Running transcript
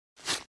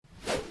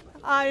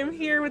I am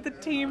here with the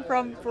team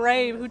from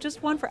Brave, who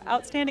just won for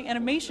Outstanding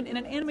Animation in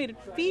an Animated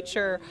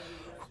Feature.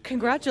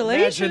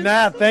 Congratulations. Imagine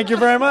that. Thank you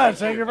very much.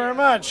 Thank you very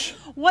much.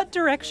 What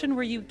direction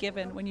were you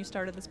given when you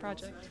started this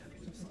project?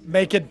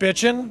 Make it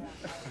bitchin'.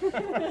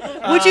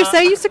 Would you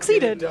say you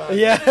succeeded?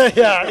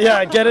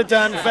 Yeah. Get it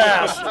done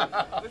fast.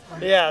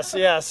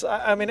 Yes.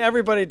 I mean,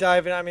 everybody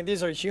diving. I mean,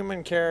 these are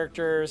human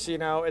characters. You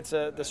know, it's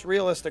this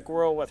realistic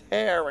world with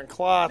hair and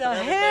cloth. The and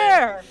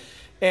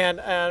everything.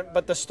 hair.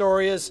 But the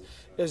story is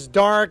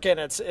dark and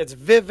it's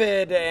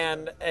vivid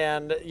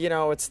and you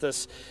know, it's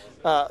this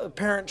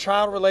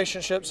parent-child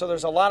relationship. So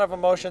there's a lot of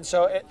emotion.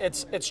 So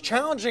it's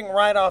challenging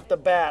right off the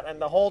bat,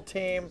 and the whole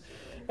team.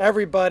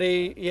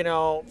 Everybody, you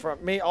know,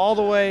 from me all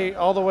the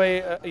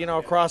way, you know,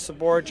 across the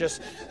board,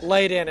 just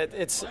laid in.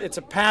 It's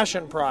a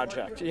passion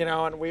project, you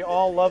know, and we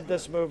all love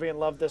this movie and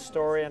love this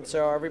story, and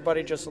so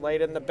everybody just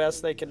laid in the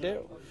best they could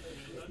do.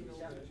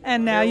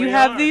 And now you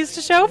have these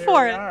to show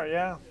for it.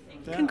 Yeah.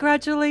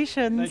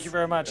 Congratulations. Thank you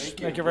very much.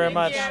 Thank you very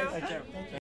much. Thank you.